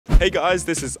Hey guys,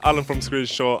 this is Alan from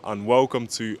Screenshot and welcome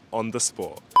to On The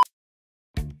Spot.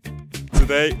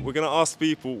 Today we're going to ask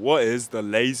people what is the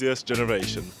laziest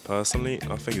generation. Personally,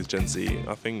 I think it's Gen Z.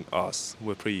 I think us,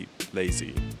 we're pretty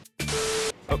lazy.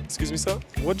 Oh, excuse me sir,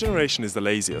 what generation is the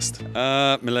laziest?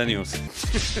 Millennials.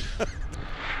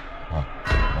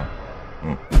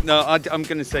 No, I'm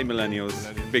going to say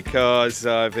millennials because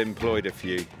I've employed a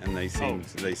few and they seem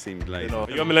lazy. Are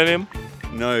you a millennium?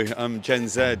 No, I'm Gen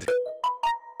Z.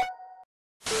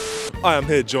 I am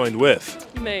here joined with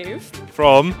Maeve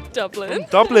from Dublin.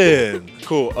 Dublin.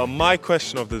 Cool. My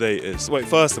question of the day is, wait,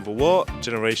 first of all, what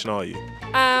generation are you?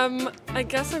 I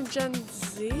guess I'm Gen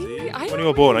Z. When you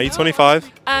were born, are you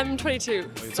 25? I'm 22.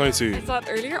 Are you 22? Is that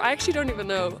earlier? I actually don't even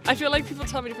know. I feel like people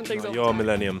tell me different things all the You're a time.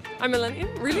 millennium. I'm millennium?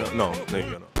 Really? No, you're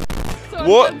not. So I'm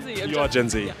What? Gen Z. You are Gen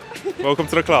Z. Yeah. Welcome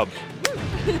to the club.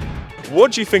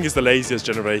 What do you think is the laziest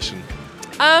generation?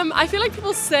 I feel like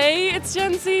people say it's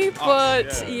Gen Z,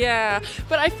 but yeah.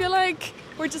 But I feel like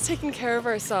we're just taking care of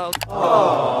ourselves.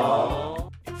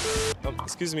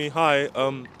 Excuse me, hi.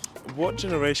 What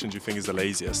generation do you think is the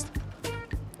laziest?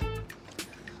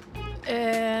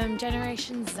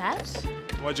 Generation Z?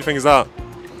 What do you think is that?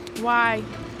 Why?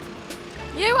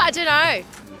 You? I don't know.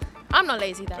 I'm not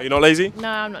lazy though. Are you not lazy? No,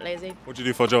 I'm not lazy. What do you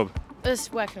do for a job? I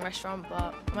just work in a restaurant,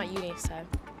 but I'm at uni, so.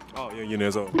 Oh, you're uni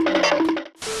as well.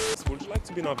 Would you like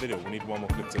to be in our video? We need one more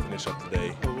clip to finish up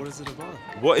today. Oh, what is it about?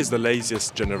 What is the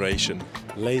laziest generation?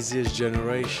 Laziest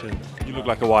generation. You look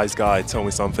like a wise guy. Tell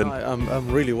me something. I'm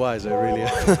really wise, I really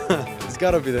am. It's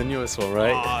gotta be the newest one,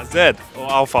 right? Ah, Z or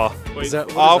Alpha. Wait, What is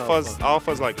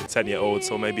Alpha's like 10-year-old,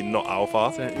 so maybe not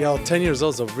Alpha. Yeah, 10 years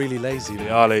olds are really lazy. They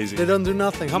Man. are lazy. They don't do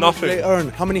nothing. How Nothing. much do they earn?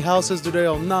 How many houses do they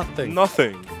own? Nothing.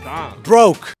 Nothing. Damn.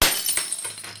 Broke.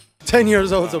 10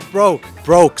 years olds are broke.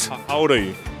 Broked. How old are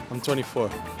you? I'm 24.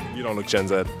 You don't look Gen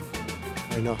Z.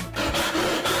 I know.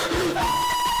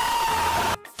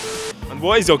 And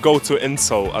what is your go-to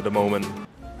insult at the moment?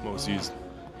 Most used.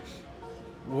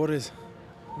 What is?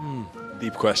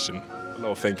 Deep question. A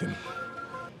lot of thinking.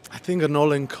 I think an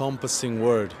all-encompassing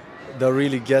word that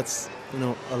really gets,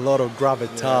 a lot of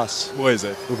gravitas What is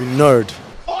it? would be nerd.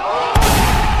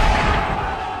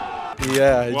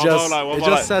 Yeah, it What just about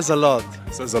like- says a lot.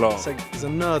 It says a lot. It's like, he's a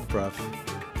nerd, bruv.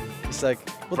 It's like,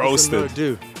 what Roasted. does a nerd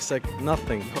do? It's like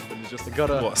nothing. It's just They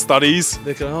gotta, what, studies?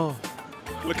 they go, oh,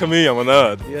 Look at me, I'm a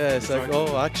nerd. yeah, it's like,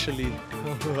 oh, actually,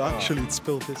 it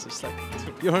spilled this. It's like,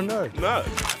 you're a nerd. Nerd.